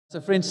So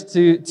friends,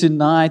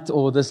 tonight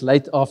or this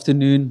late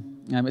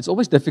afternoon, it's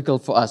always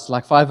difficult for us,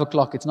 like 5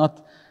 o'clock. It's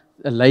not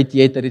late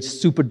yet, that it's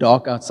super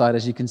dark outside,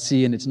 as you can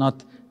see, and it's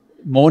not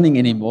morning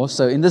anymore.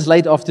 So in this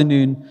late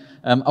afternoon,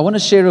 I want to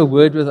share a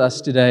word with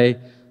us today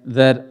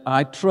that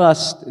I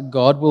trust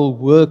God will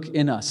work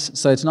in us.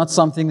 So it's not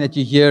something that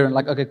you hear and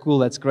like, okay, cool,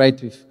 that's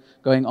great, we're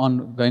going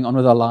on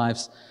with our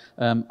lives.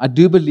 I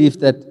do believe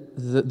that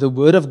the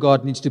Word of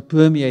God needs to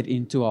permeate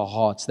into our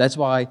hearts. That's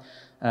why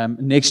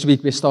next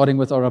week we're starting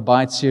with our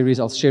Abide series.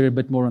 I'll share a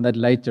bit more on that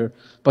later.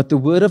 But the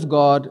Word of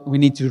God, we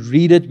need to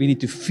read it, we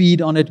need to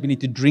feed on it, we need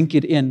to drink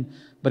it in,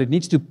 but it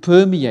needs to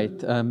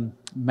permeate,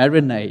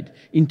 marinate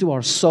into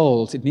our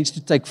souls. It needs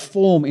to take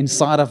form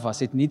inside of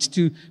us. It needs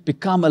to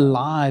become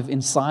alive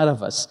inside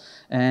of us.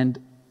 And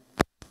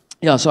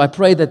yeah, so I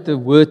pray that the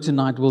Word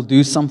tonight will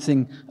do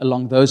something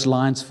along those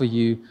lines for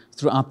you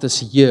throughout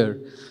this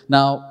year.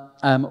 Now,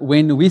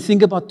 when we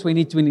think about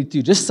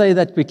 2022, just say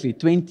that quickly,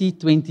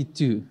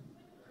 2022.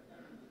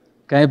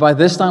 Okay, by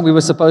this time we were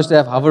supposed to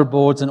have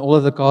hoverboards and all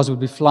of the cars would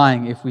be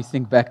flying if we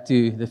think back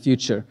to the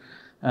future.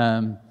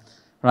 Right,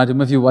 some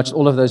of you watched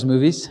all of those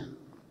movies?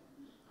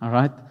 All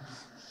right.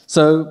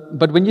 So,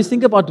 but when you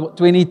think about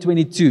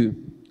 2022,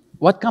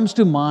 what comes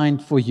to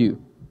mind for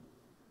you?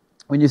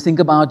 When you think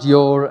about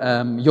your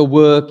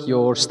work,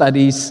 your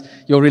studies,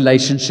 your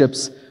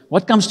relationships,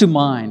 what comes to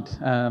mind?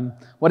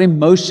 What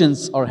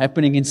emotions are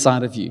happening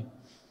inside of you?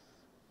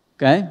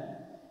 Okay?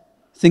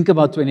 Think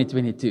about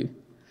 2022.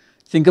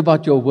 Think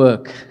about your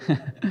work.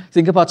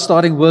 Think about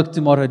starting work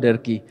tomorrow,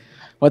 Dirkie.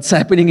 What's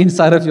happening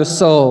inside of your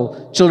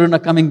soul? Children are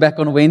coming back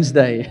on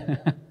Wednesday.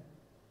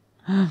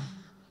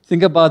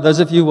 Think about those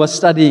of you who are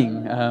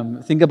studying.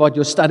 Think about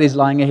your studies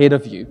lying ahead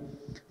of you.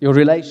 Your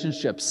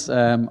relationships,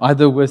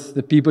 either with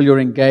the people you're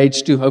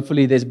engaged to.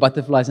 Hopefully there's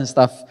butterflies and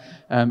stuff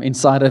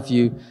inside of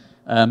you.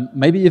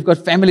 Maybe you've got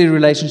family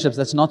relationships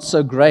that's not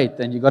so great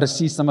and you've got to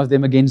see some of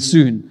them again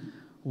soon.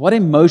 What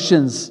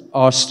emotions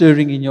are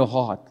stirring in your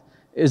heart?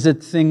 Is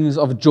it things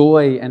of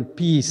joy and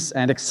peace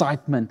and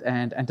excitement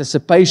and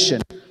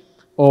anticipation?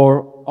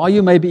 Or are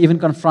you maybe even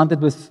confronted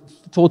with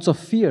thoughts of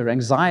fear,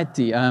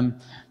 anxiety,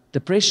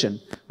 depression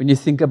when you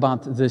think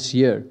about this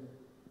year?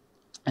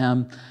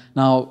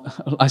 Now,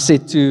 I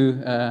said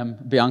to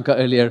Bianca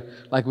earlier,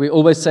 like we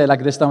always say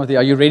like this time of the year,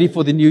 are you ready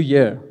for the new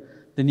year?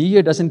 The new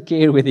year doesn't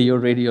care whether you're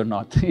ready or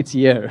not. It's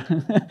here.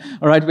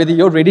 All right, whether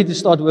you're ready to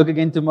start work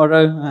again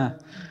tomorrow,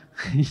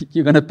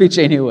 you're going to pitch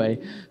anyway.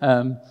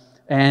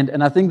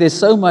 And I think there's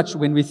so much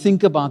when we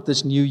think about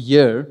this new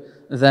year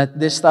that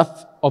there's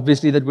stuff,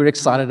 obviously, that we're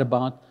excited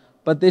about,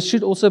 but there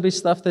should also be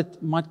stuff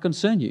that might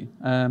concern you,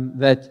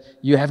 that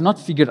you have not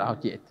figured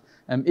out yet.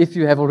 If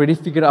you have already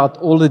figured out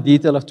all the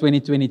detail of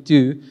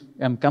 2022,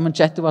 come and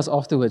chat to us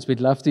afterwards.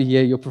 We'd love to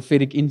hear your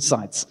prophetic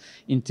insights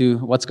into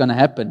what's going to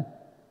happen.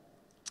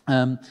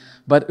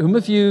 But whom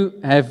of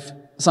you have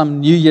some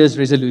New Year's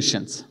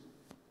resolutions?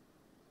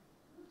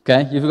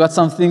 Okay, you've got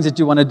some things that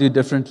you want to do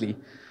differently.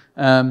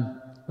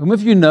 Whom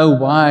of you know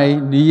why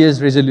New Year's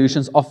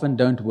resolutions often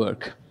don't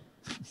work?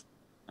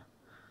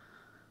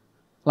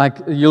 Like,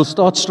 you'll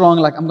start strong,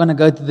 like, I'm going to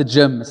go to the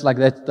gym. It's like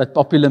that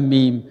popular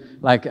meme,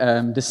 like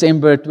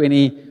December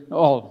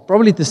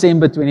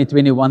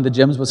 2021, the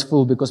gyms was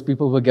full because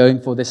people were going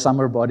for their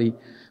summer body.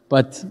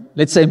 But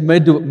let's say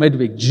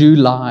midweek,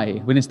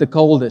 July, when it's the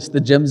coldest,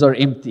 the gyms are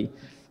empty.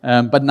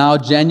 But now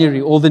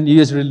January, all the New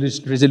Year's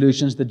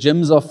resolutions, the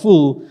gyms are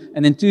full.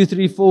 And then 2,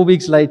 3, 4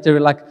 weeks later,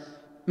 like,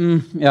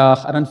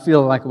 I don't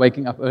feel like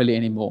waking up early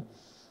anymore.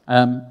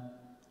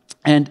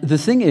 And the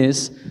thing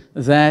is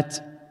that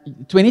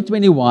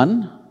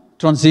 2021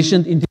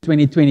 transitioned into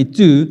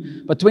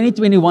 2022, but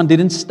 2021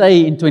 didn't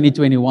stay in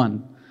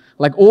 2021.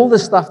 Like all the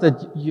stuff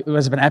that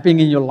has been happening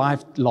in your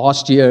life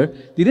last year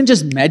didn't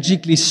just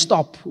magically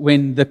stop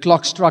when the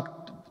clock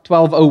struck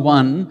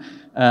 12:01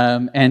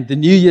 and the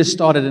new year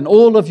started, and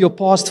all of your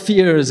past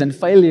fears and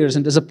failures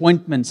and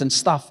disappointments and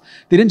stuff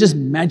didn't just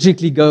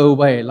magically go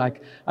away.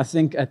 Like I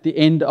think at the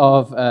end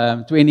of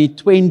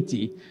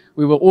 2020,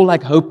 we were all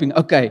like hoping,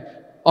 okay,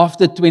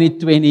 after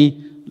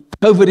 2020,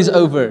 COVID is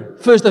over.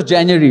 1st of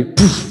January,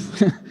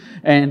 poof,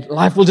 and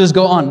life will just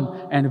go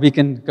on and we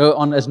can go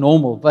on as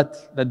normal.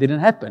 But that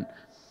didn't happen.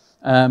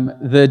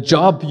 The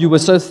job you were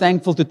so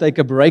thankful to take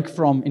a break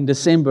from in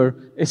December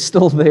is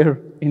still there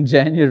in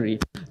January.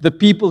 The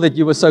people that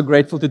you were so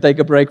grateful to take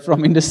a break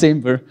from in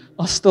December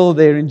are still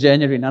there in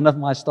January. None of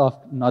my staff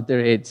nod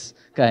their heads.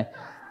 Okay,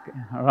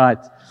 all right.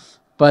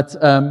 But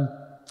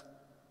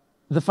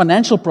the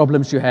financial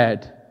problems you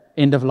had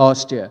end of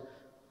last year,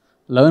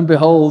 lo and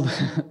behold,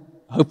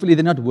 hopefully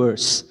they're not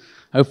worse.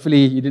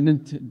 Hopefully you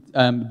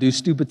didn't do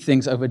stupid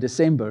things over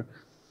December.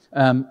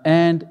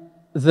 And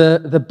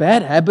the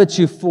bad habits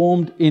you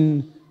formed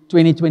in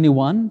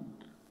 2021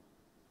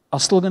 are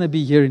still going to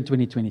be here in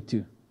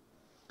 2022.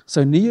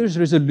 So New Year's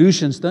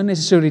resolutions don't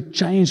necessarily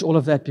change all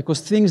of that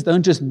because things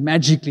don't just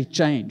magically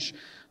change.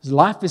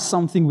 Life is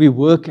something we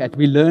work at,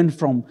 we learn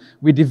from,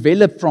 we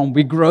develop from,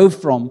 we grow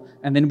from,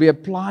 and then we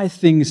apply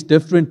things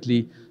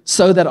differently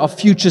so that our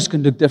futures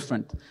can look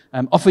different.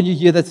 Often you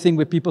hear that thing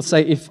where people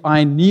say, if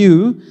I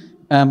knew,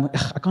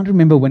 I can't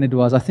remember when it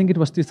was, I think it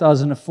was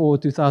 2004,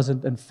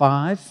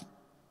 2005,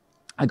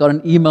 I got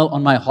an email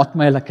on my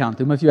Hotmail account.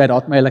 Who of you had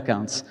Hotmail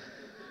accounts?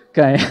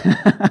 Okay.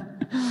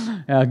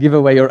 Yeah, give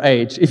away your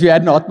age. If you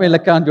had an Hotmail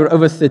account, you're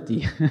over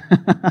 30.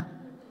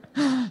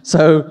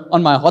 So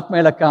on my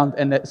Hotmail account,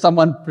 and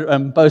someone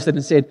posted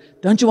and said,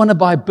 don't you want to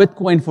buy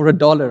Bitcoin for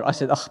 $1? I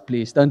said, oh,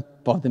 please, don't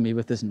bother me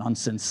with this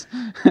nonsense.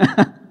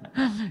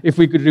 If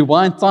we could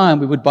rewind time,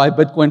 we would buy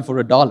Bitcoin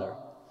for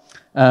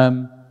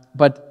 $1.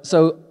 But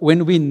so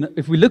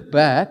if we look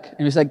back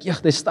and we say, yeah,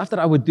 there's stuff that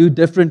I would do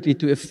differently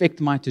to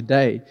affect my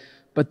today.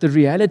 But the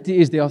reality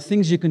is there are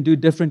things you can do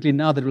differently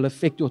now that will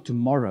affect your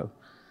tomorrow.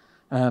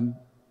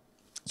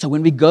 So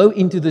when we go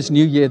into this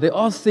new year, there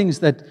are things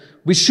that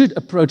we should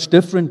approach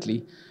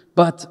differently.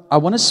 But I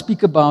want to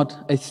speak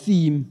about a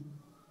theme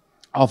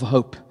of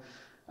hope.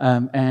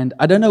 And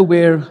I don't know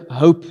where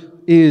hope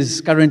is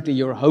currently,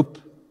 your hope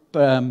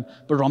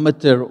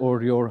barometer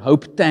or your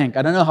hope tank.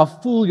 I don't know how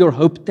full your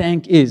hope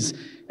tank is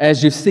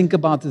as you think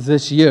about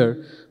this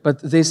year.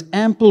 But there's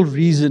ample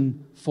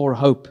reason for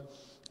hope.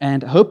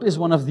 And hope is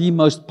one of the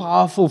most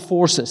powerful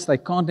forces. They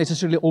can't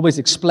necessarily always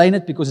explain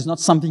it because it's not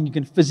something you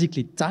can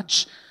physically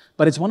touch.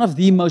 But it's one of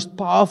the most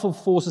powerful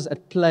forces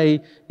at play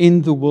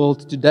in the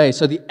world today.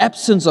 So the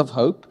absence of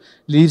hope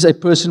leaves a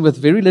person with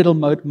very little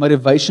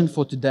motivation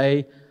for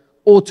today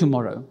or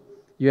tomorrow.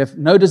 You have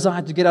no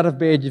desire to get out of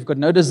bed. You've got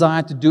no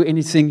desire to do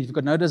anything. You've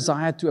got no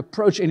desire to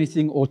approach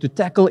anything or to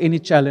tackle any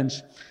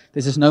challenge.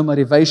 There's just no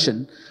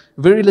motivation.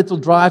 Very little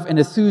drive and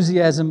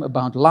enthusiasm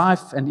about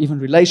life and even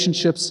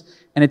relationships.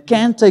 And it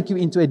can take you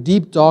into a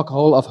deep, dark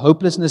hole of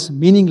hopelessness,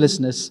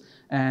 meaninglessness,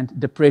 and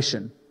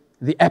depression.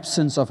 The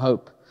absence of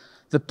hope.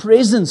 The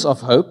presence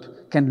of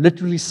hope can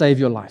literally save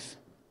your life.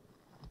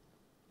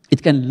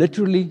 It can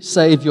literally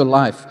save your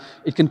life.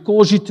 It can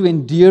cause you to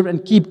endure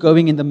and keep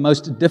going in the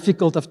most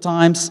difficult of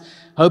times.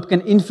 Hope can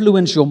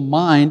influence your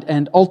mind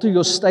and alter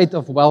your state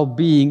of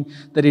well-being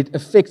that it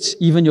affects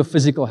even your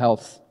physical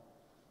health.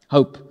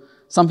 Hope,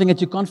 something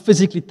that you can't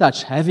physically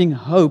touch. Having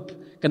hope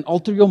can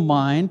alter your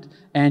mind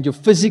and your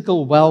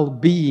physical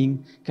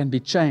well-being can be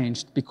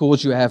changed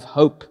because you have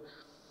hope.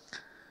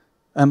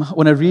 I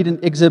want to read an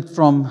excerpt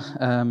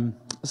from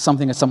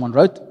something that someone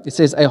wrote. It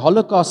says, a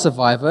Holocaust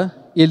survivor,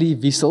 Elie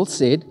Wiesel,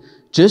 said,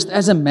 just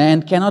as a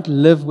man cannot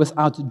live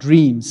without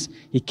dreams,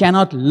 he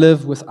cannot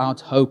live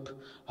without hope.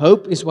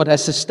 Hope is what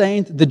has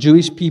sustained the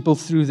Jewish people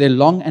through their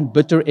long and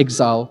bitter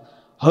exile.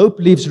 Hope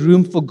leaves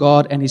room for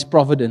God and His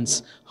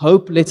providence.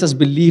 Hope lets us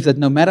believe that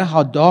no matter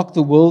how dark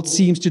the world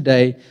seems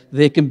today,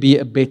 there can be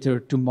a better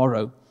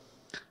tomorrow.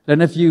 I don't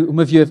know if some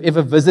of you have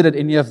ever visited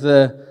any of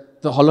the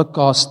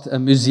Holocaust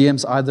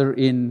museums, either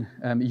in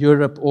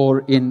Europe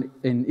or in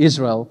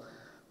Israel.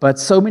 But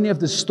so many of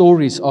the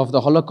stories of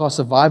the Holocaust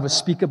survivors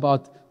speak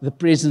about the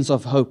presence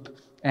of hope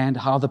and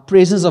how the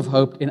presence of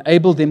hope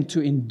enabled them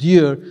to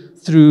endure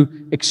through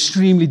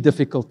extremely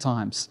difficult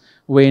times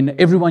when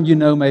everyone you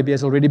know maybe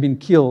has already been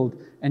killed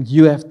and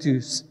you have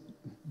to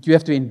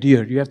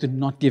endure. You have to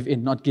not give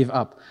in, not give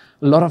up.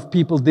 A lot of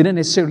people didn't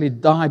necessarily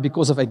die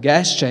because of a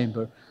gas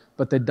chamber,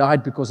 but they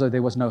died because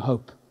there was no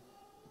hope.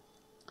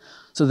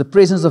 So the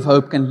presence of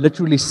hope can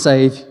literally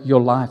save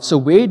your life. So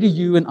where do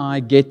you and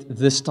I get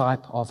this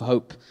type of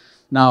hope?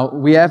 Now,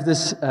 we have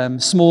this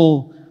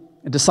small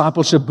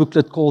discipleship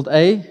booklet called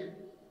a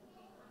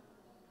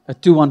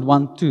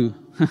 2-1-1-2,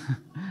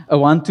 a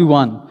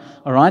 1-to-1,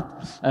 all right?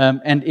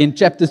 And in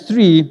chapter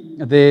 3,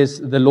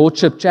 there's the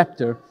Lordship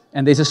chapter,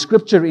 and there's a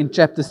scripture in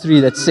chapter 3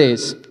 that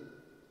says,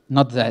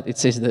 not that, it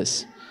says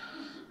this.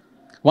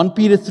 1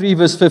 Peter 3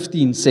 verse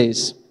 15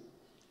 says,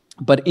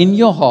 but in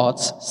your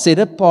hearts, set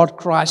apart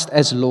Christ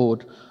as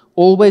Lord.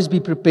 Always be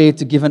prepared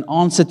to give an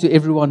answer to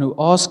everyone who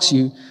asks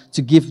you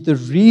to give the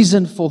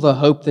reason for the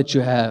hope that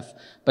you have.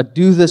 But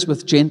do this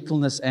with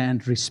gentleness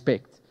and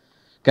respect.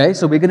 Okay,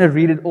 so we're going to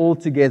read it all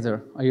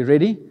together. Are you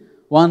ready?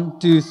 1,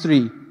 2,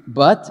 3.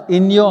 But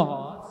in your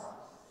hearts.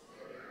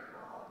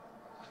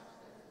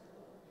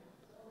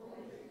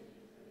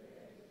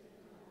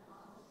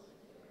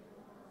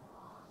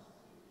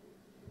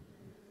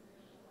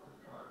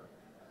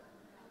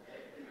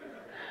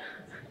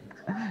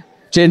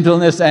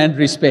 Gentleness and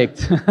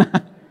respect.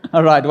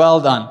 All right, well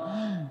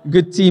done.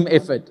 Good team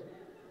effort.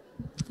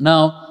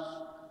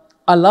 Now,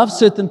 I love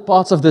certain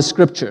parts of the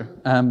scripture.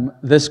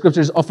 This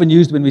scripture is often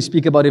used when we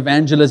speak about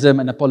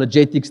evangelism and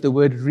apologetics, the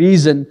word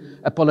reason,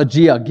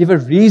 apologia. Give a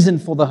reason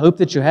for the hope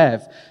that you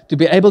have, to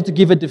be able to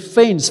give a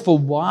defense for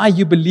why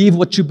you believe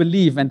what you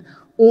believe. And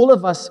all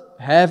of us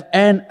have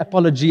an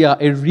apologia,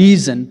 a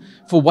reason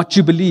for what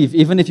you believe,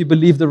 even if you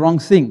believe the wrong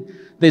thing.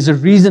 There's a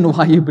reason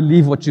why you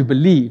believe what you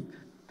believe.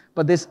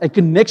 But there's a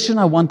connection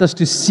I want us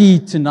to see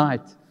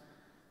tonight.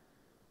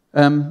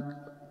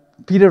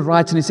 Peter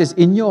writes and he says,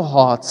 in your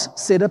hearts,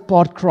 set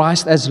apart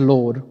Christ as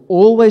Lord.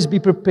 Always be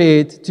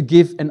prepared to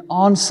give an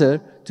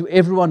answer to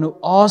everyone who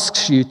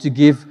asks you to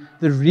give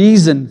the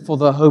reason for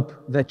the hope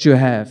that you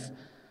have.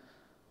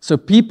 So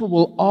people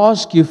will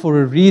ask you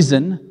for a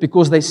reason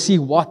because they see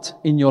what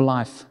in your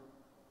life?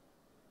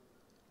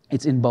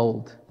 It's in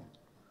bold.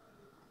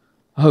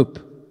 Hope.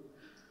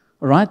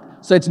 All right?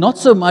 So it's not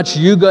so much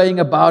you going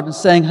about and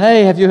saying,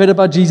 hey, have you heard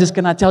about Jesus?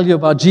 Can I tell you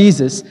about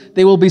Jesus?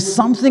 There will be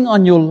something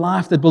on your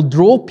life that will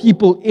draw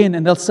people in,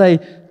 and they'll say,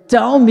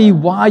 tell me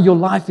why your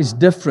life is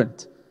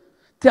different.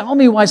 Tell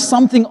me why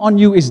something on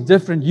you is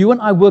different. You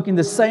and I work in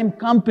the same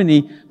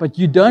company, but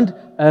you don't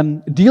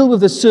deal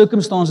with the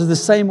circumstances the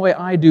same way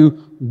I do.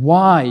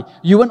 Why?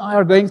 You and I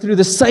are going through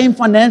the same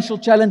financial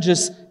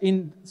challenges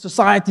in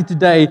society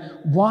today.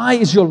 Why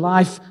is your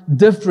life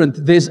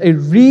different? There's a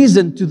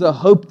reason to the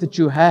hope that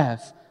you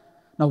have.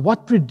 Now,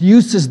 what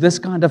produces this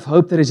kind of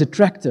hope that is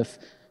attractive?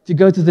 If you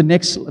go to the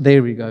next,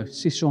 there we go.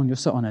 See, Sean, you're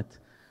so on it.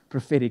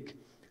 Prophetic.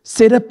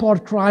 Set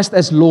apart Christ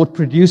as Lord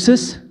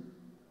produces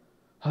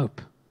hope.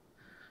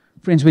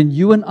 Friends, when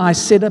you and I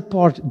set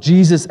apart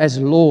Jesus as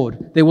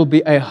Lord, there will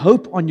be a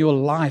hope on your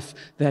life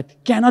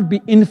that cannot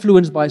be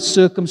influenced by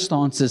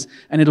circumstances,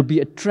 and it'll be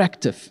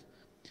attractive.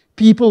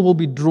 People will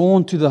be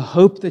drawn to the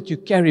hope that you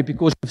carry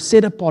because you've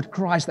set apart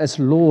Christ as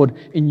Lord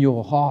in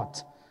your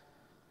heart.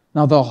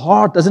 Now, the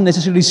heart doesn't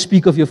necessarily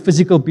speak of your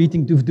physical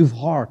beating, doof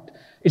heart.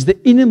 It's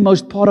the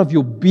innermost part of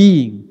your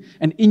being.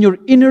 And in your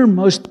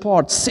innermost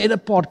part, set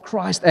apart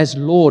Christ as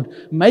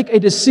Lord. Make a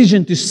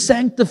decision to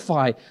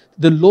sanctify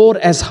the Lord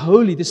as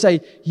holy, to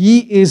say He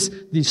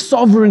is the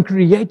sovereign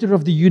creator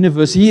of the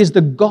universe. He is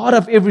the God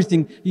of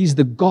everything. He is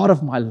the God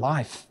of my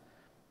life.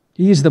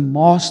 He is the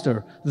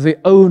master, the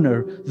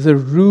owner, the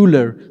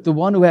ruler, the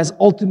one who has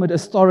ultimate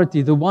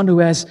authority, the one who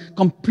has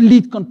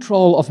complete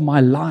control of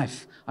my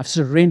life. I've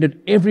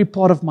surrendered every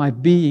part of my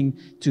being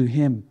to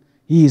Him.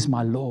 He is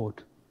my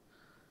Lord.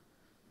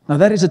 Now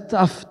that is a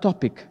tough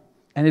topic.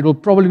 And it will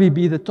probably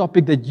be the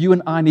topic that you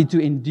and I need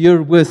to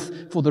endure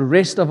with for the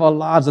rest of our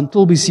lives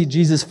until we see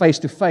Jesus face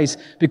to face,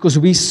 because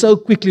we so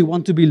quickly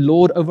want to be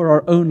Lord over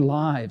our own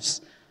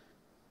lives.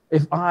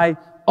 If I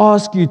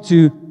ask you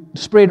to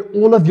spread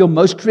all of your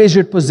most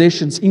treasured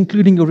possessions,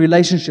 including your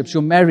relationships,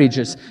 your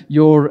marriages,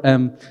 your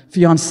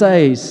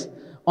fiancés,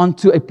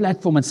 onto a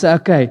platform and say,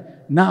 okay,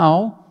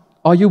 now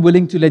are you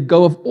willing to let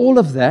go of all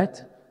of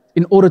that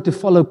in order to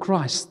follow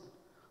Christ?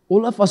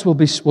 All of us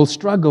will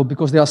struggle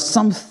because there are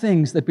some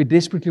things that we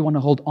desperately want to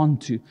hold on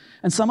to.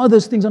 And some of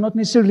those things are not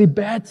necessarily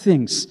bad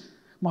things.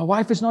 My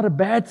wife is not a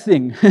bad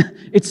thing.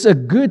 It's a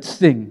good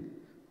thing.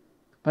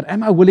 But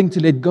am I willing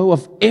to let go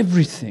of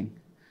everything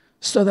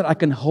so that I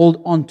can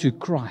hold on to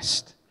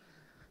Christ?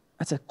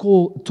 That's a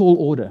tall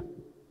order.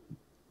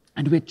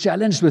 And we're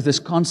challenged with this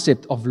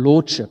concept of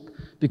lordship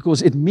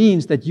because it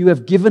means that you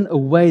have given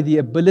away the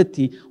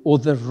ability or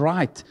the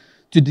right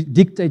to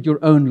dictate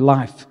your own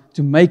life,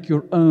 to make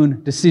your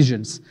own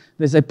decisions.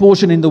 There's a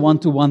portion in the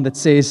one-to-one that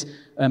says,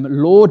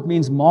 Lord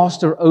means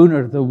master,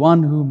 owner, the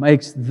one who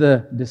makes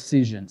the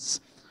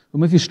decisions. How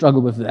many of you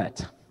struggle with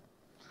that?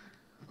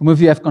 How many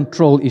of you have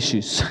control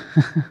issues?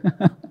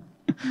 How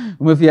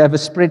many of you have a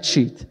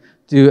spreadsheet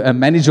to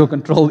manage your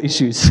control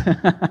issues?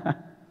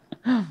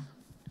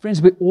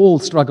 Friends, we all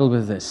struggle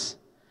with this.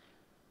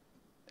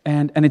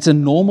 And it's a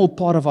normal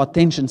part of our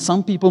tension.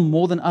 Some people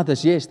more than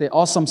others. Yes, there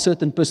are some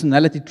certain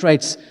personality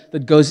traits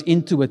that goes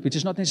into it, which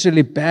is not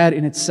necessarily bad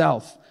in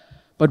itself.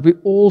 But we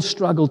all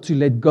struggle to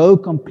let go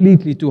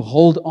completely, to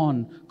hold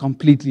on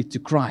completely to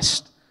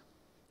Christ.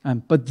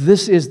 But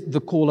this is the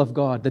call of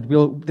God, that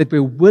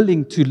we're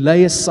willing to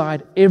lay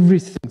aside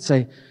everything.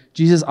 Say,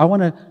 Jesus, I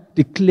want to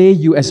declare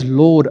you as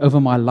Lord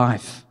over my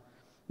life.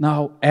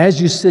 Now,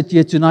 as you sit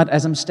here tonight,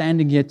 as I'm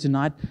standing here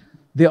tonight,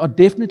 there are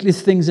definitely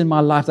things in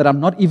my life that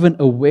I'm not even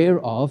aware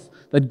of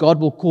that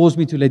God will cause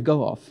me to let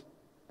go of.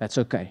 That's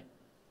okay.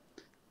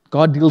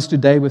 God deals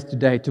today with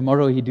today.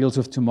 Tomorrow He deals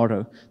with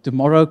tomorrow.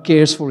 Tomorrow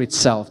cares for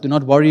itself. Do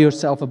not worry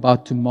yourself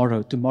about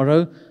tomorrow.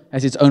 Tomorrow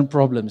has its own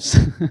problems.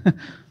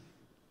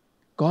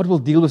 God will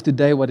deal with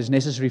today what is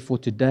necessary for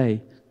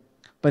today.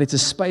 But it's a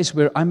space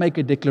where I make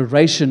a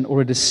declaration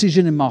or a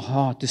decision in my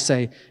heart to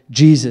say,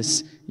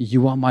 Jesus,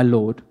 you are my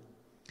Lord.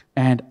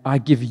 And I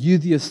give you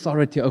the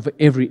authority over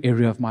every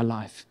area of my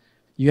life.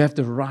 You have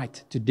the right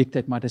to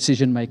dictate my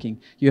decision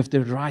making. You have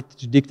the right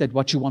to dictate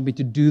what you want me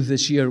to do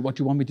this year, what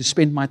you want me to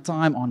spend my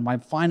time on, my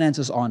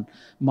finances on,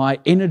 my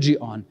energy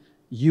on.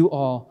 You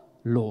are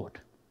Lord.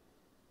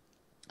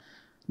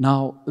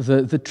 Now,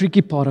 the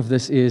tricky part of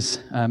this is,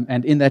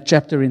 and in that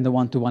chapter in the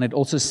one-to-one, it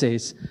also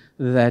says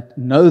that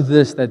know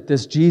this, that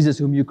this Jesus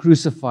whom you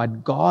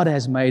crucified, God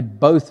has made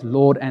both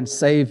Lord and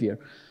Savior.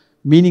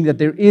 Meaning that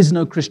there is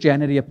no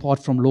Christianity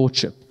apart from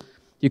lordship.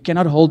 You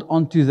cannot hold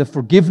on to the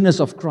forgiveness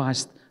of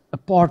Christ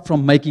apart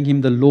from making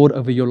Him the Lord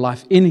over your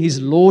life. In His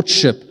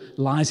lordship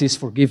lies His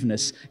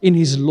forgiveness. In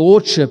His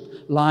lordship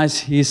lies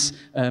His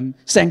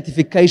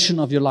sanctification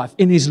of your life.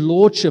 In His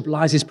lordship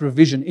lies His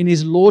provision. In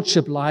His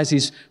lordship lies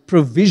His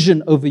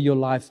provision over your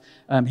life,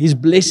 His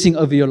blessing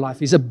over your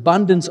life, His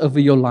abundance over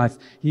your life,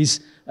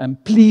 His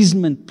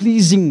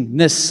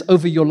pleasingness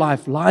over your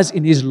life lies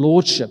in His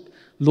lordship.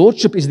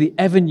 Lordship is the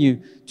avenue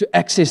to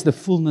access the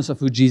fullness of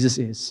who Jesus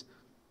is.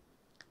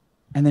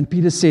 And then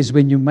Peter says,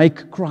 when you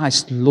make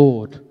Christ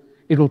Lord,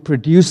 it will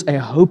produce a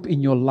hope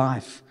in your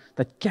life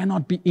that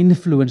cannot be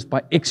influenced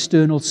by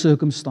external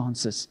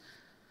circumstances.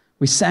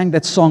 We sang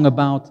that song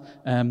about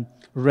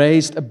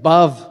raised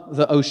above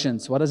the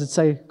oceans. What does it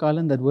say,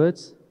 Kylan, that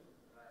words?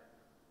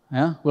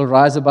 Yeah, we'll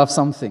rise above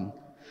something.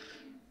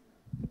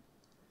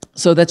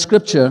 So that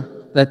scripture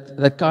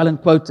that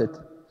Kylan quoted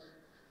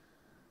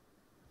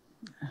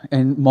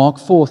in Mark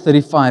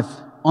 4:35,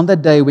 on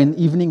that day when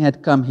evening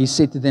had come, he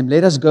said to them,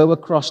 let us go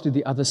across to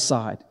the other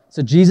side.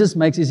 So Jesus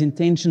makes his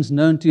intentions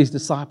known to his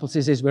disciples.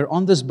 He says, we're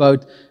on this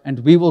boat and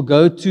we will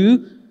go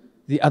to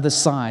the other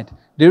side.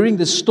 During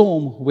the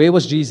storm, where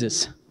was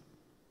Jesus?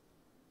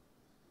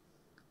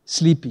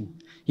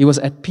 Sleeping. He was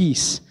at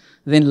peace.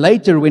 Then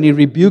later, when he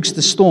rebukes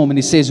the storm and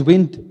he says, he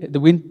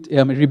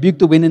rebuked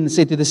the wind and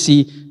said to the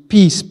sea,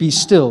 peace, be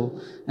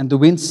still. And the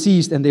wind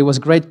ceased and there was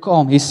great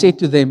calm. He said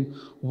to them,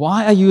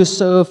 why are you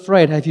so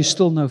afraid? Have you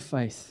still no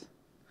faith?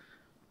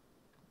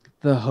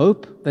 The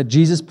hope that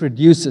Jesus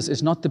produces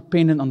is not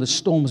dependent on the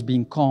storms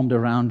being calmed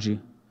around you.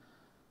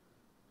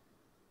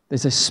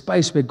 There's a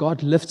space where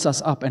God lifts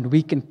us up and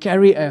we can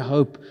carry a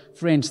hope,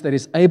 friends, that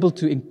is able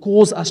to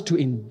cause us to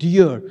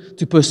endure,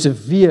 to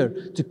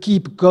persevere, to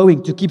keep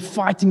going, to keep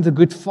fighting the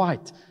good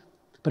fight.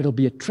 But it'll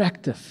be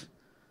attractive.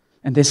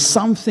 And there's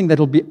something that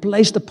will be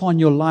placed upon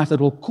your life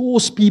that will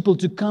cause people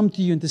to come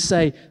to you and to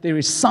say, there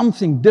is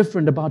something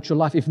different about your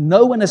life. If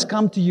no one has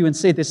come to you and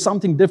said, there's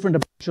something different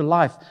about your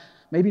life,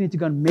 maybe you need to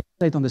go and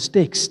meditate on this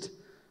text.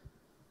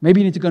 Maybe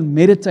you need to go and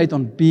meditate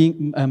on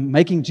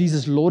making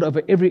Jesus Lord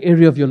over every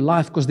area of your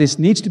life, because there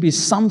needs to be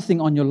something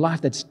on your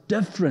life that's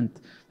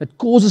different, that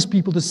causes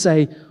people to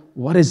say,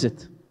 what is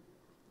it?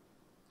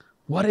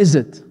 What is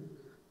it?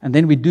 And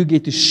then we do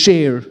get to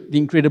share the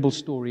incredible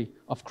story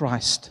of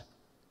Christ.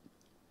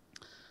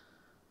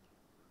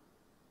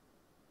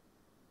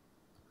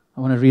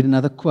 I want to read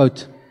another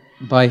quote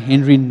by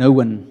Henry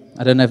Nouwen.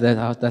 I don't know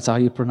if that's how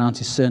you pronounce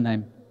his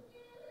surname.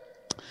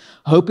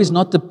 Hope is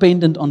not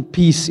dependent on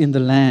peace in the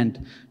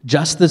land,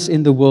 justice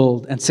in the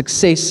world, and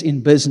success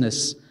in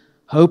business.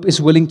 Hope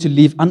is willing to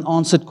leave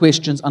unanswered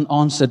questions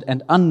unanswered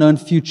and unknown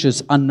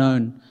futures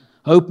unknown.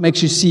 Hope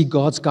makes you see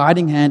God's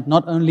guiding hand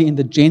not only in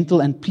the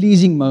gentle and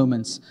pleasing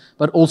moments,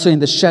 but also in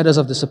the shadows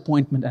of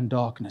disappointment and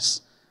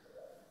darkness.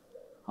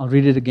 I'll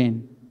read it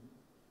again.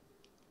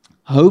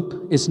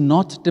 Hope is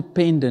not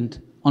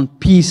dependent on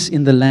peace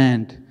in the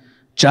land,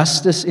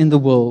 justice in the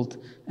world,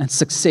 and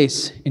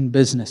success in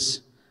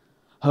business.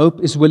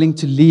 Hope is willing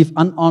to leave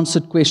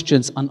unanswered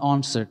questions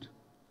unanswered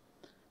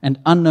and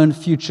unknown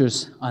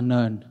futures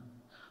unknown.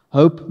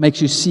 Hope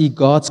makes you see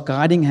God's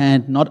guiding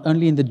hand not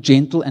only in the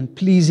gentle and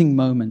pleasing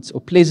moments or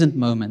pleasant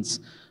moments,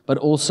 but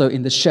also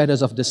in the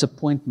shadows of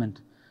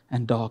disappointment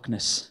and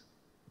darkness.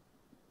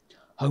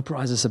 Hope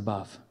rises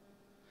above.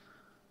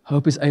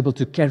 Hope is able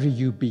to carry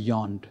you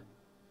beyond.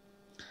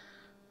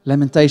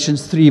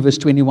 Lamentations 3 verse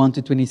 21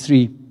 to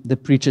 23, the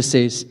preacher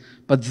says,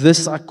 but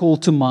this I call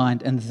to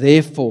mind, and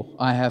therefore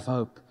I have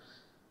hope.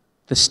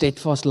 The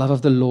steadfast love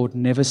of the Lord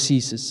never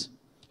ceases.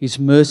 His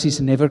mercies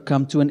never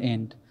come to an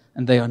end,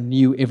 and they are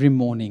new every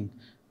morning.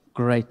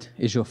 Great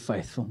is your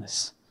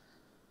faithfulness.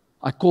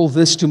 I call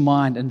this to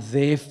mind, and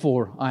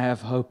therefore I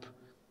have hope.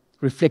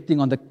 Reflecting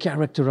on the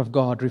character of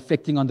God,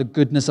 reflecting on the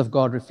goodness of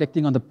God,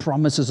 reflecting on the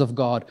promises of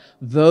God.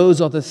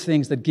 Those are the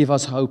things that give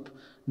us hope.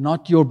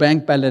 Not your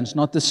bank balance,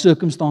 not the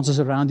circumstances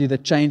around you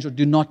that change or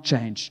do not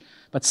change,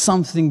 but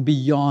something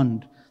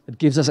beyond that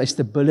gives us a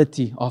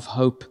stability of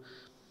hope.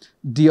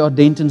 D.R.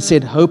 Denton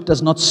said, hope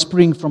does not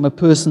spring from a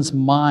person's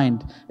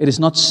mind. It is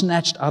not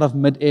snatched out of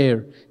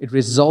midair. It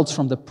results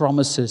from the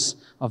promises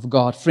of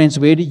God. Friends,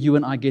 where do you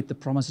and I get the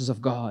promises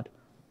of God?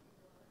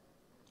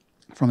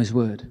 From His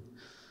Word.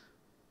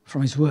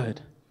 From His Word.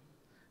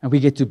 And we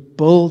get to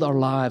build our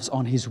lives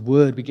on His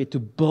Word. We get to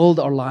build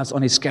our lives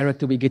on His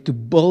character. We get to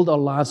build our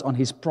lives on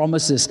His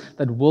promises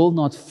that will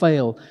not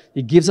fail.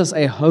 He gives us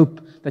a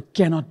hope that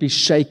cannot be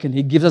shaken.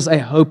 He gives us a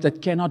hope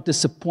that cannot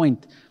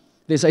disappoint.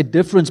 There's a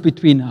difference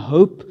between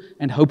hope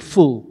and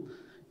hopeful.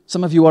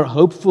 Some of you are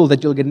hopeful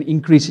that you'll get an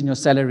increase in your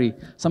salary.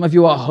 Some of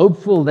you are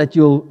hopeful that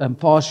you'll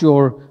pass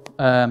your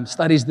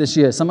studies this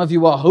year. Some of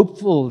you are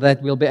hopeful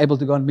that we'll be able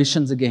to go on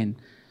missions again.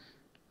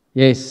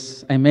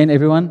 Yes. Amen,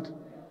 everyone?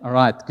 All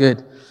right,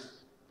 good.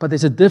 But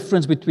there's a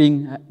difference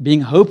between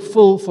being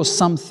hopeful for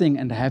something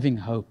and having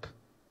hope.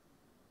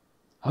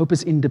 Hope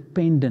is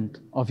independent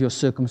of your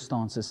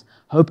circumstances.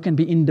 Hope can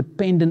be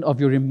independent of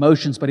your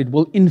emotions, but it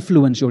will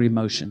influence your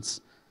emotions.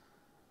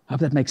 I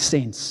hope that makes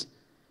sense.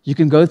 You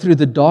can go through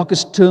the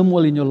darkest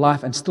turmoil in your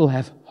life and still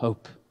have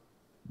hope.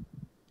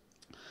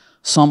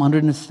 Psalm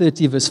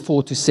 130 verse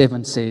 4 to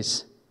 7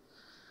 says,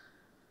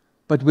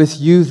 but with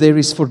you there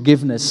is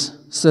forgiveness,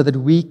 so that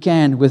we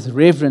can with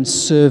reverence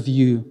serve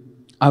you.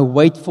 I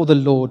wait for the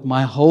Lord,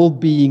 my whole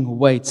being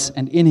waits,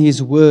 and in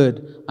His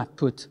word I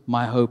put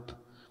my hope.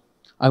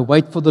 I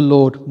wait for the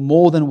Lord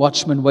more than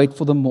watchmen wait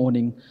for the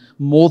morning,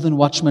 more than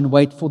watchmen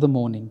wait for the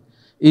morning.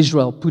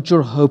 Israel, put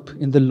your hope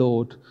in the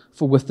Lord,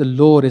 for with the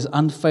Lord is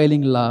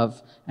unfailing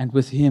love, and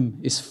with Him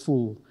is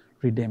full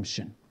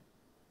redemption.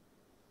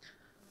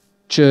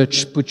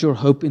 Church, put your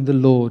hope in the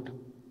Lord,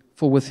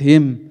 for with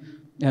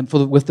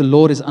with the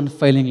Lord is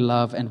unfailing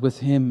love, and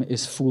with Him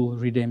is full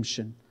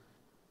redemption.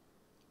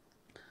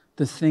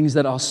 The things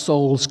that our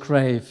souls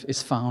crave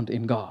is found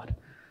in God.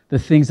 The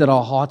things that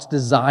our hearts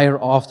desire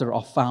after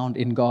are found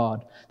in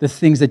God. The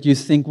things that you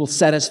think will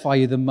satisfy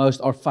you the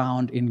most are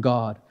found in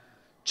God.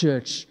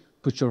 Church,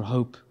 put your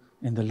hope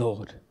in the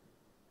Lord.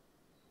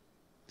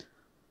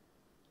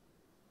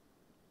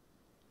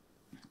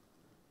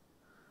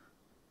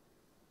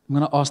 I'm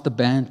going to ask the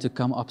band to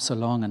come up so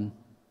long. And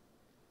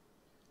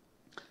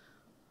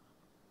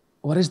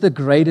what is the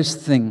greatest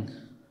thing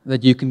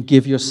that you can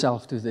give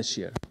yourself to this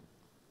year?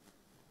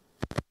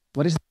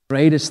 What is the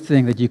greatest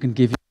thing that you can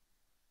give?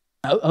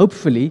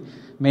 Hopefully,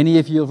 many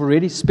of you have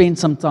already spent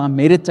some time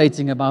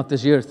meditating about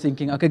this year,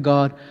 thinking, okay,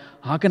 God,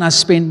 how can I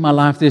spend my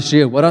life this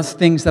year? What are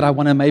things that I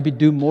want to maybe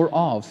do more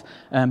of?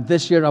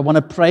 This year, I want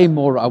to pray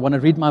more. I want to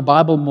read my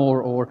Bible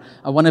more, or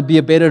I want to be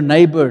a better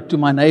neighbor to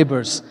my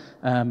neighbors.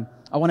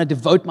 I want to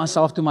devote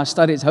myself to my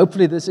studies.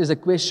 Hopefully, this is a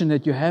question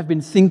that you have been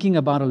thinking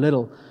about a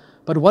little.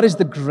 But what is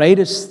the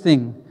greatest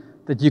thing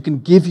that you can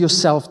give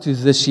yourself to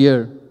this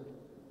year?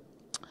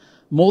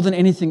 More than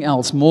anything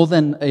else, more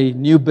than a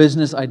new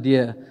business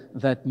idea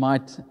that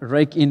might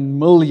rake in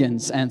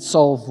millions and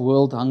solve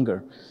world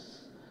hunger.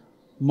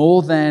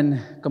 More than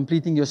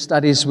completing your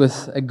studies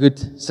with a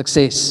good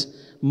success.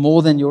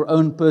 More than your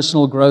own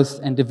personal growth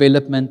and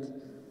development.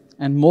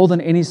 And more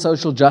than any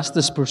social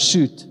justice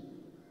pursuit.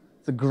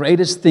 The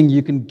greatest thing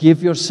you can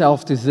give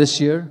yourself to this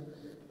year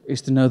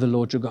is to know the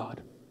Lord your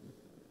God.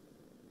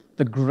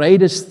 The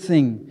greatest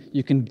thing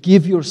you can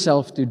give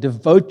yourself to,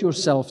 devote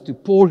yourself to,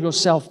 pour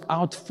yourself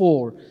out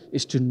for,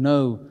 is to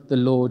know the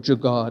Lord your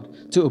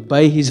God, to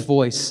obey His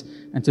voice,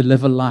 and to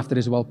live a life that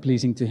is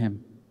well-pleasing to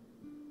Him.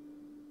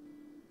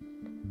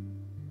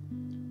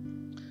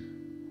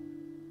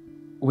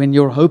 When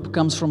your hope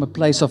comes from a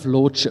place of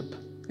lordship,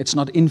 it's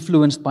not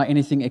influenced by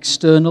anything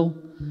external,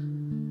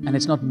 and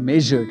it's not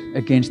measured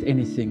against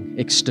anything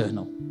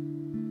external.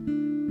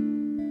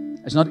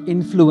 It's not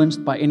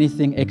influenced by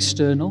anything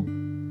external,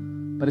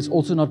 but it's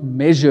also not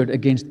measured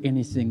against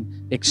anything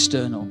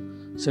external.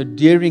 So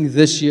during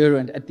this year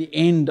and at the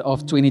end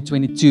of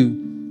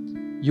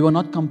 2022, you are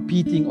not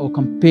competing or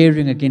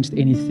comparing against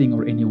anything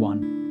or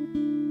anyone.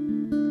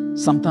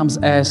 Sometimes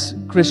as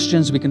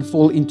Christians, we can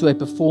fall into a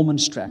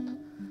performance trap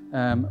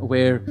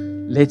where,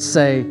 let's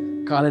say,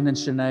 Colin and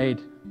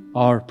Sinead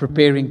are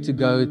preparing to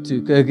go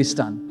to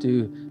Kyrgyzstan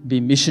to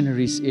be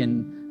missionaries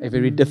in a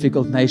very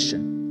difficult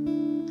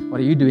nation. What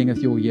are you doing with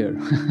your year?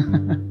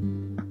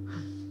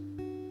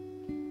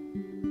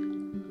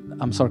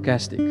 I'm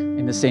sarcastic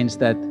in the sense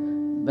that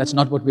that's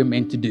not what we're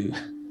meant to do.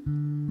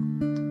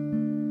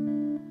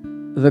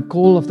 The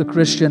call of the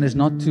Christian is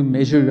not to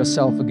measure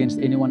yourself against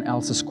anyone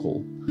else's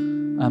call.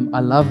 I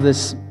love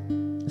this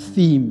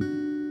theme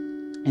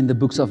in the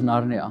books of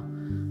Narnia.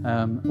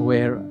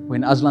 Where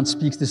when Aslan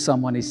speaks to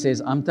someone, he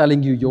says, I'm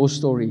telling you your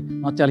story,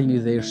 not telling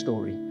you their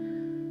story.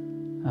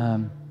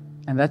 And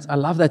I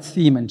love that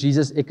theme, and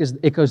Jesus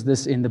echoes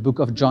this in the book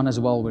of John as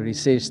well, where he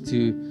says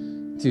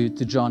to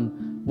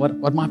John,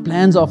 what my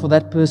plans are for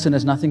that person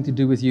has nothing to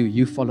do with you.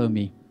 You follow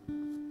me.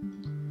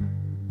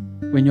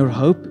 When your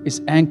hope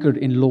is anchored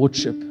in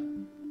lordship,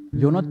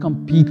 you're not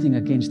competing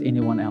against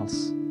anyone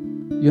else.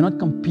 You're not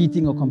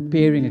competing or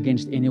comparing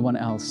against anyone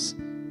else.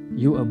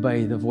 You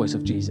obey the voice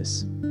of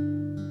Jesus.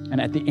 And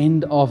at the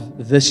end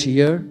of this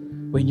year,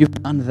 when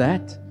you've done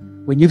that,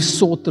 when you've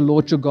sought the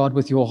Lord your God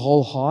with your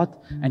whole heart,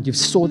 and you've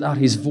sought out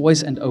His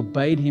voice and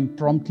obeyed Him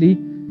promptly,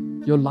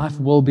 your life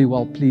will be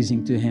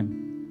well-pleasing to Him.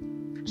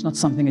 It's not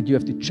something that you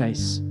have to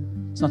chase.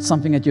 It's not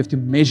something that you have to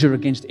measure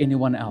against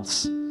anyone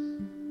else,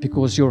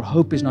 because your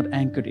hope is not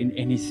anchored in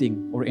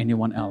anything or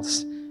anyone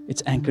else.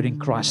 It's anchored in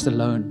Christ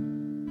alone.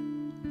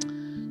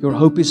 Your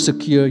hope is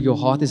secure, your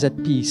heart is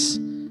at peace,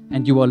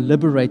 and you are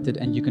liberated,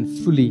 and you can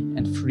fully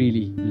and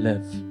freely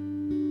live.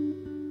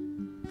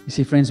 You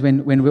see, friends,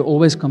 when we're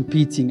always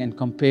competing and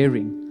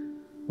comparing,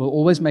 we'll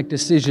always make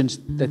decisions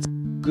that's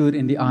good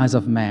in the eyes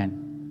of man.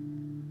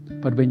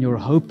 But when your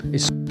hope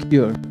is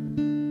secure,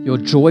 your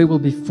joy will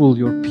be full,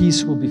 your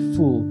peace will be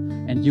full,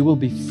 and you will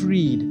be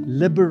freed,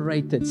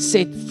 liberated,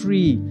 set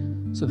free,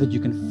 so that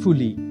you can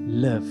fully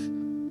live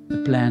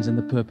the plans and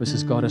the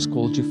purposes God has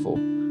called you for.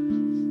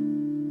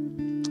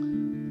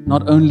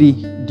 Not only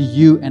do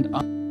you and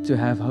I to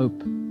have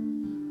hope,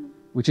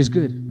 which is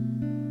good.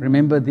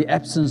 Remember the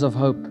absence of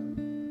hope.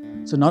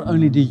 So not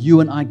only do you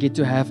and I get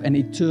to have an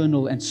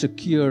eternal and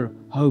secure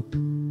hope,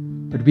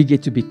 but we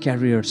get to be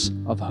carriers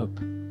of hope.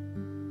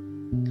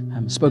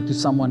 I spoke to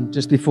someone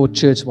just before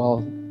church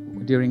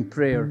during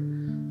prayer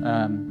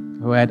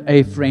who had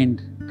a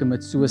friend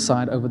commit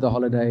suicide over the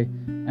holiday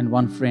and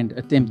one friend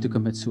attempt to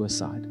commit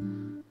suicide.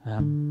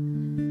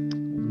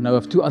 Know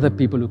of 2 other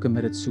people who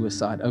committed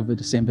suicide over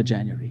December,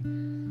 January.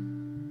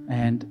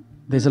 And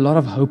there's a lot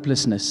of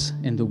hopelessness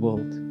in the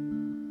world.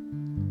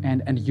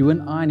 And you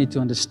and I need to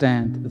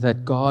understand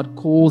that God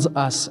calls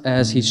us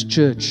as His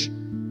church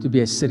to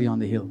be a city on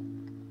the hill.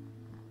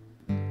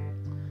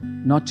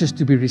 not just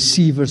to be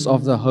receivers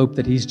of the hope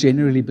that He's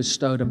generally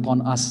bestowed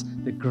upon us,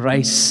 the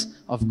grace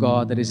of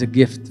God that is a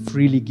gift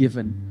freely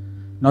given.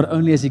 Not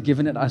only has He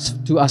given it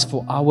to us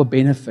for our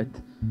benefit,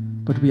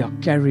 but we are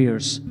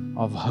carriers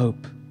of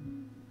hope.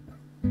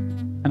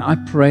 And I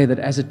pray that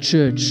as a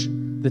church,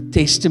 the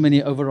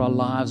testimony over our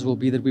lives will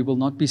be that we will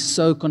not be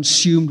so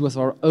consumed with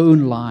our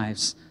own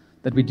lives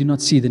that we do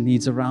not see the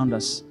needs around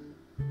us,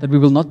 that we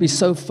will not be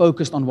so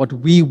focused on what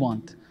we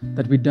want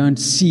that we don't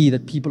see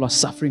that people are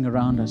suffering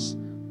around us,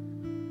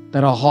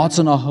 that our hearts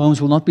and our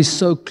homes will not be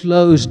so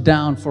closed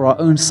down for our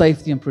own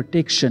safety and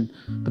protection,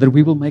 but that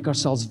we will make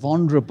ourselves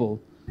vulnerable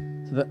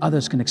so that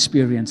others can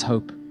experience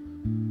hope.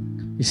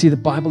 You see, the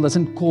Bible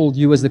doesn't call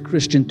you as the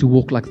Christian to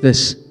walk like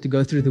this, to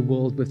go through the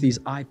world with these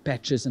eye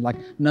patches and like,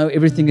 no,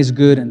 everything is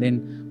good. And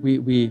then we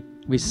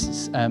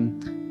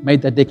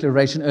made that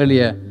declaration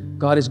earlier.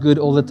 God is good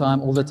all the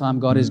time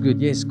God is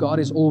good. Yes, God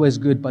is always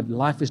good, but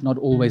life is not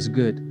always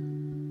good.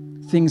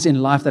 Things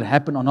in life that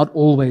happen are not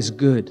always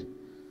good.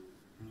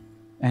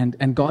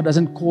 And God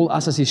doesn't call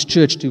us as His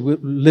church to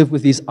live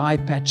with these eye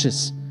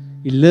patches.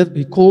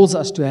 He calls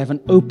us to have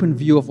an open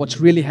view of what's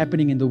really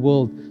happening in the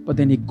world, but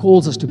then He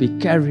calls us to be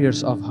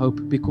carriers of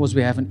hope because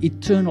we have an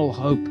eternal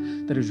hope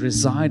that is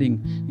residing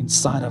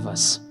inside of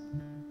us.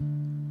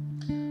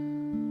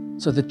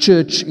 So the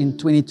church in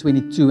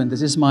 2022, and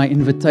this is my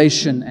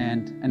invitation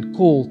and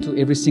call to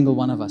every single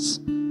one of us,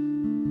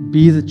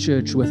 be the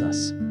church with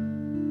us.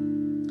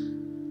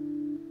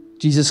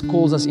 Jesus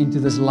calls us into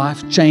this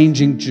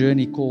life-changing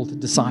journey called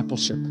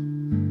discipleship.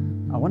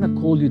 I want to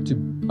call you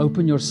to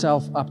open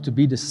yourself up to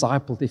be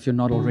discipled if you're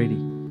not already.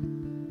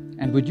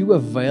 And would you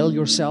avail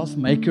yourself,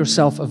 make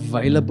yourself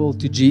available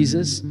to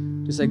Jesus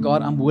to say,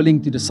 God, I'm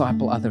willing to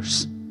disciple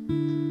others.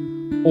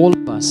 All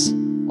of us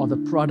are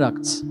the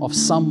products of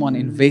someone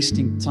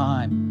investing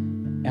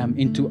time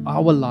into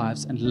our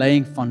lives and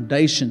laying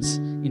foundations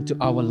into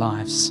our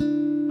lives.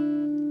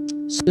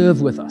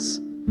 Serve with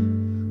us.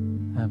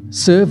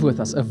 Serve with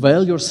us.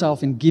 Avail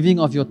yourself in giving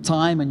of your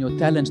time and your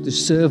talents to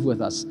serve with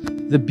us.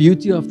 The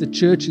beauty of the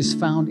church is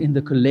found in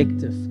the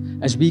collective.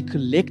 As we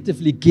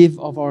collectively give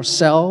of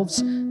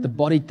ourselves, the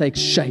body takes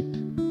shape.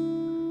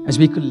 As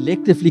we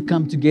collectively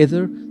come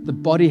together, the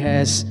body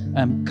has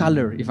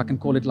color, if I can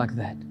call it like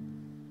that.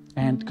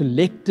 And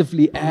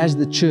collectively, as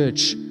the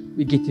church,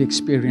 we get to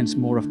experience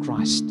more of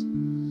Christ.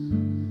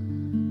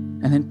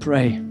 And then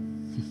pray.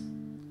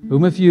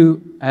 Whom of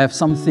you have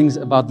some things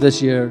about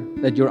this year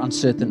that you're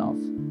uncertain of?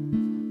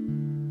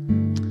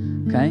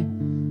 Okay?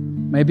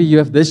 Maybe you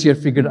have this year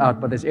figured out,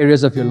 but there's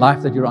areas of your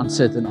life that you're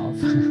uncertain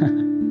of.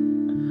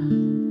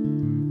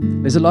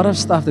 There's a lot of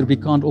stuff that we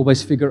can't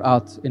always figure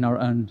out in our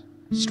own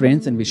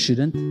strength, and we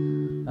shouldn't.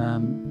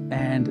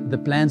 And the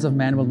plans of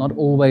man will not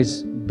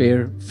always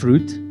bear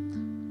fruit.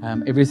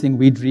 Everything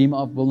we dream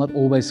of will not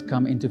always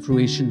come into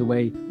fruition the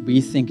way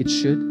we think it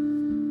should.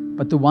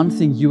 But the one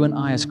thing you and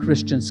I as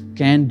Christians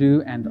can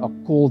do and are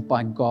called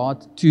by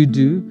God to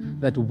do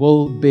that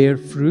will bear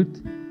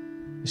fruit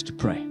is to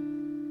pray.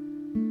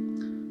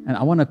 And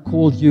I want to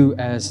call you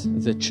as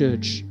the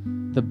church,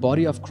 the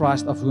body of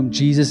Christ of whom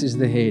Jesus is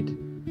the head.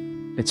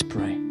 Let's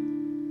pray.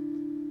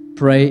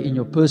 Pray in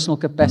your personal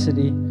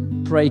capacity.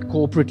 Pray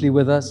corporately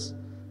with us.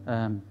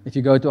 If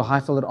you go to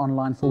Highveld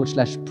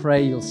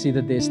online/pray, you'll see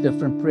that there's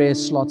different prayer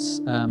slots.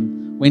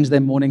 Wednesday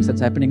mornings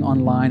that's happening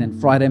online and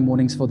Friday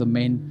mornings for the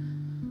men.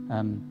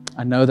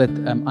 I know that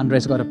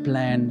Andre's got a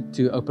plan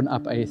to open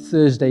up a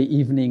Thursday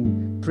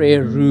evening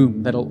prayer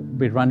room that'll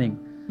be running.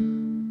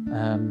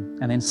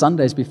 And then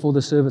Sundays before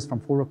the service from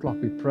 4 o'clock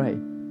we pray.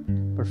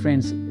 But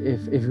friends,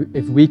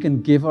 if we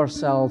can give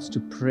ourselves to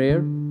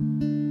prayer,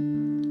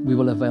 we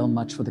will avail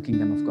much for the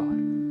kingdom of God.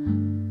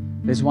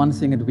 There's one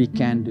thing that we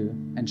can do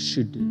and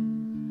should do,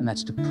 and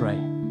that's to pray.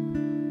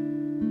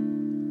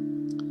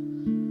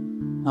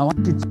 I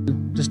want you to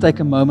just take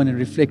a moment and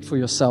reflect for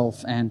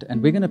yourself, and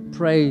we're going to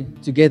pray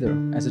together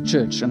as a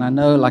church. And I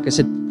know, like I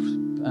said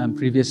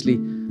previously,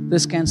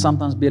 this can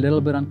sometimes be a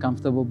little bit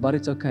uncomfortable, but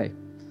it's okay.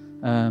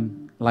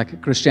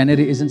 Like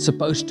Christianity isn't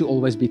supposed to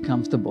always be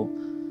comfortable,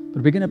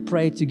 but we're going to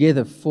pray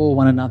together for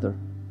one another.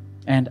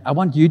 And I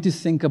want you to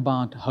think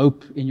about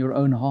hope in your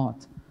own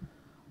heart.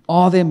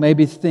 Are there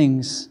maybe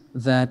things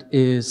that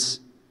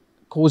is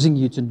causing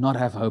you to not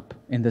have hope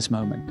in this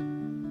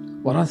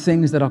moment? What are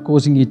things that are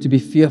causing you to be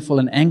fearful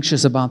and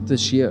anxious about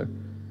this year?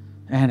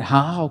 And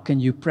how can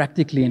you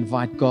practically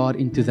invite God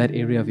into that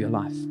area of your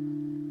life?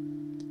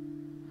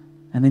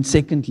 And then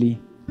secondly,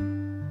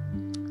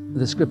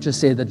 the scripture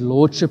said that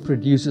lordship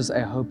produces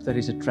a hope that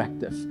is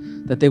attractive,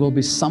 that there will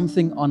be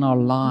something on our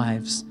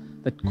lives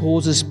that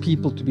causes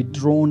people to be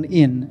drawn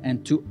in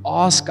and to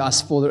ask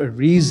us for a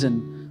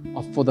reason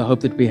for the hope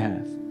that we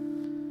have.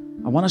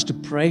 I want us to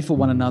pray for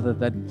one another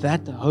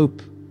that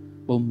hope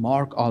will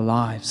mark our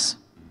lives,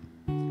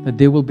 that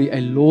there will be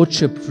a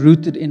lordship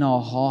rooted in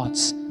our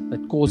hearts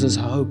that causes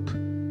hope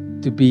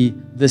to be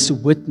this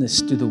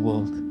witness to the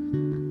world.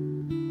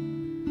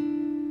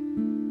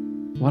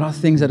 What are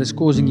things that is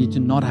causing you to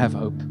not have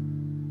hope?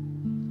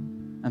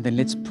 And then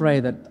let's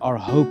pray that our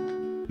hope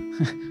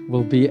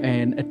will be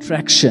an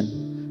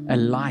attraction, a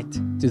light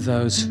to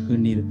those who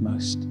need it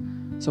most.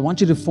 So I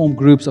want you to form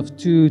groups of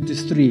 2 to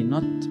 3,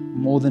 not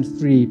more than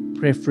 3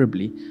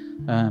 preferably,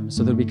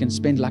 so that we can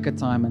spend like a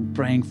time and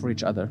praying for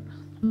each other.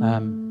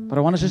 But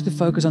I want us just to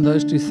focus on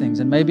those 2 things.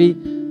 And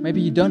maybe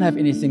you don't have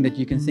anything that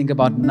you can think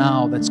about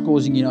now that's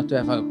causing you not to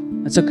have hope.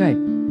 That's okay.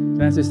 You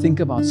don't have to think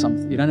about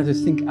something. You don't have to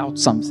think out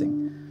something.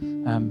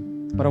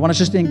 But I want us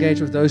just to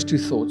engage with those 2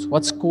 thoughts.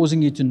 What's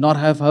causing you to not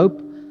have hope?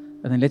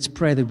 And then let's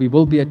pray that we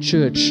will be a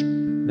church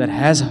that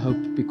has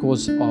hope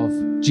because of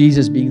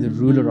Jesus being the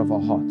ruler of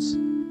our hearts.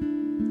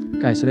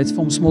 Okay, so let's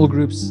form small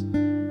groups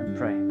and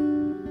pray.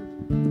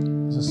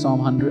 So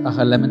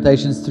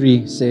Lamentations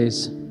 3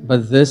 says,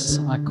 "But this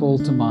I call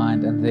to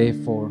mind, and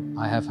therefore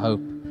I have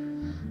hope.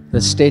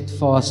 The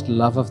steadfast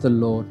love of the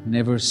Lord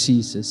never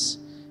ceases.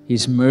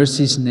 His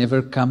mercies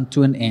never come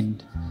to an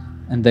end,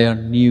 and they are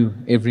new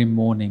every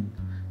morning.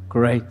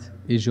 Great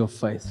is your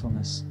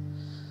faithfulness."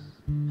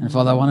 And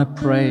Father, I want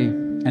to pray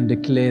and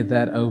declare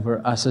that over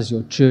us as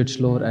your church,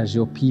 Lord, as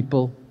your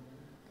people,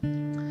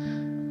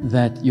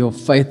 that your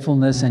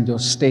faithfulness and your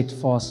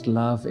steadfast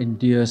love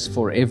endures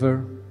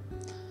forever.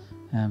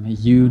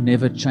 You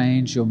never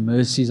change. Your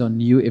mercies are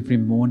new every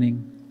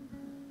morning.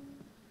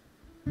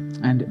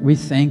 And we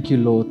thank you,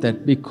 Lord,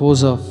 that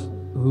because of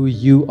who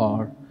you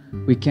are,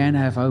 we can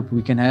have hope.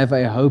 We can have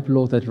a hope,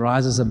 Lord, that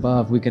rises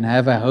above. We can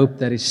have a hope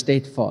that is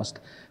steadfast,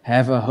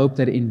 have a hope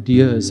that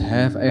endures,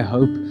 have a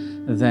hope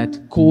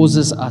that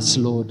causes us,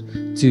 Lord,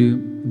 to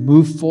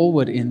move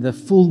forward in the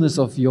fullness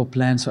of your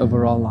plans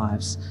over our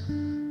lives.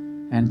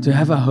 And to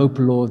have a hope,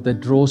 Lord,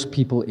 that draws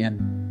people in.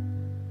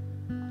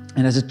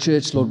 And as a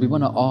church, Lord, we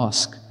want to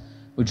ask,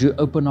 would you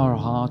open our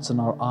hearts and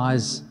our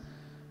eyes,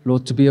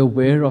 Lord, to be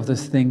aware of the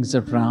things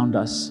around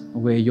us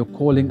where you're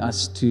calling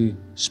us to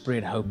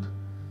spread hope.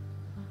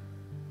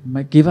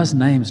 Give us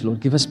names, Lord.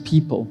 Give us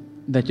people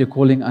that you're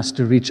calling us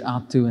to reach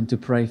out to and to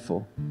pray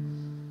for.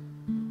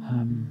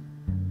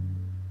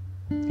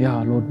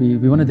 Lord, we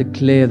want to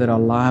declare that our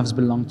lives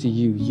belong to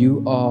you.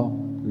 You are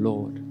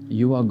Lord.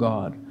 You are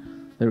God.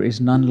 There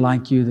is none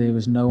like you. There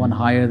is no one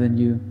higher than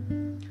you.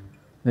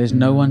 There's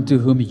no one to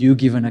whom you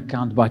give an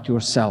account but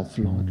yourself,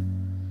 Lord.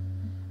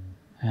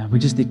 We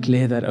just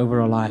declare that over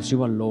our lives.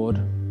 You are Lord.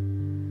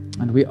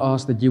 And we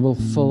ask that you will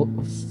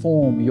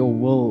form your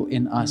will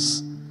in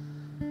us,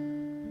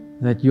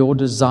 that your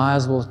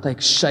desires will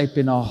take shape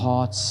in our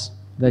hearts,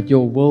 that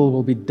your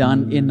will be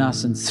done in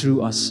us and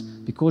through us,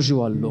 because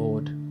you are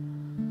Lord.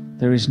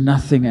 There is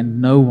nothing and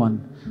no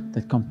one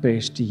that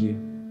compares to you.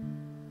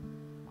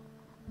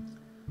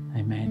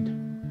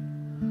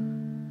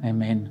 Amen.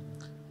 Amen.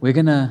 We're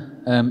going to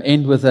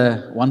end with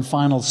one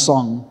final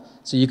song,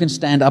 so you can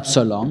stand up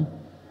so long.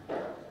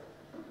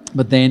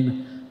 But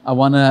then I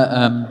want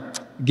to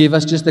give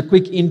us just a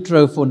quick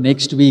intro for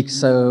next week.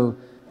 So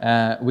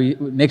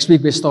next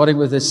week we're starting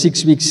with a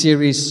 6-week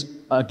series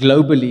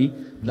globally,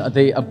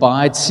 the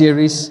Abide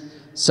series.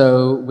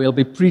 So we'll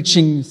be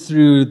preaching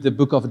through the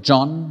book of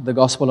John, the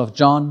Gospel of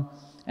John.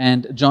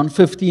 And John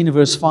 15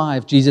 verse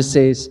 5, Jesus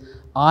says,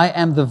 "I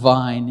am the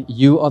vine,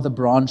 you are the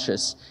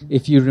branches.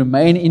 If you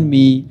remain in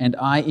me and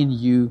I in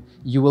you,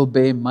 you will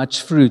bear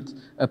much fruit.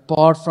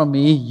 Apart from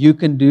me, you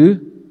can do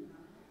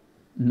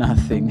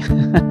nothing."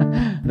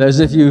 Those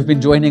of you who've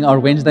been joining our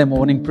Wednesday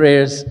morning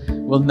prayers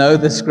will know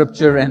the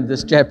scripture and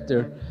this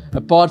chapter.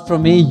 Apart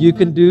from me, you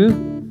can do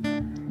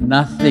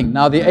nothing.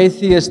 Now, the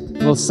atheist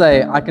will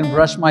say, I can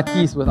brush my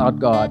teeth without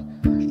God.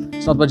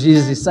 It's not what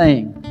Jesus is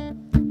saying.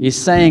 He's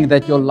saying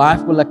that your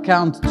life will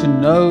account to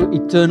no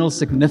eternal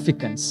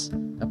significance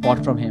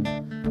apart from Him.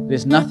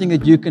 There's nothing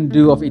that you can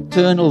do of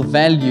eternal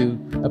value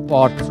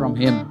apart from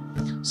Him.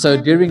 So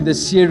during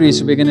this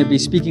series, we're going to be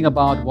speaking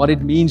about what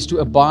it means to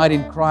abide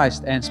in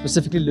Christ, and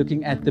specifically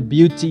looking at the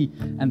beauty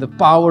and the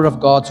power of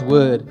God's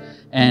Word.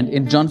 And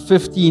in John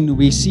 15,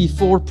 we see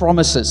 4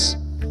 promises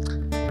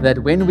that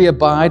when we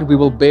abide, we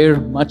will bear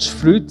much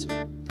fruit,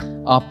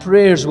 our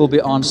prayers will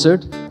be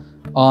answered,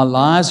 our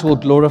lives will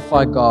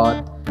glorify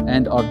God,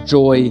 and our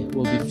joy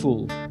will be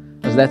full.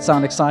 Does that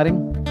sound exciting?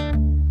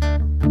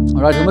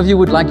 All right, whom of you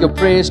would like your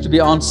prayers to be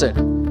answered?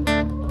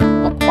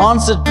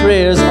 Answered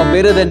prayers are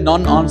better than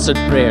non-answered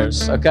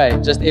prayers. Okay,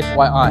 just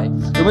FYI.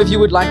 Whom of you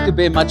would like to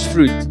bear much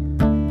fruit?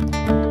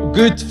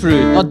 Good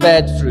fruit, not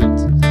bad fruit.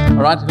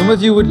 All right, whom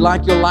of you would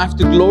like your life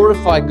to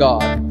glorify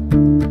God?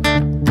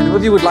 Whom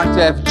of you would like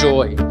to have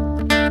joy?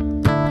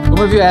 Whom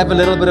of you have a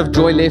little bit of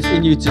joy left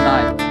in you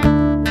tonight?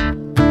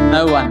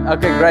 No one.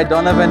 Okay, great.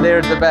 Donovan there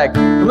at the back.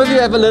 Whom of you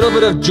have a little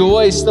bit of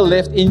joy still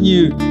left in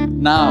you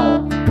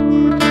now?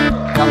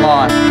 Come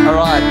on. All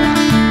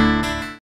right.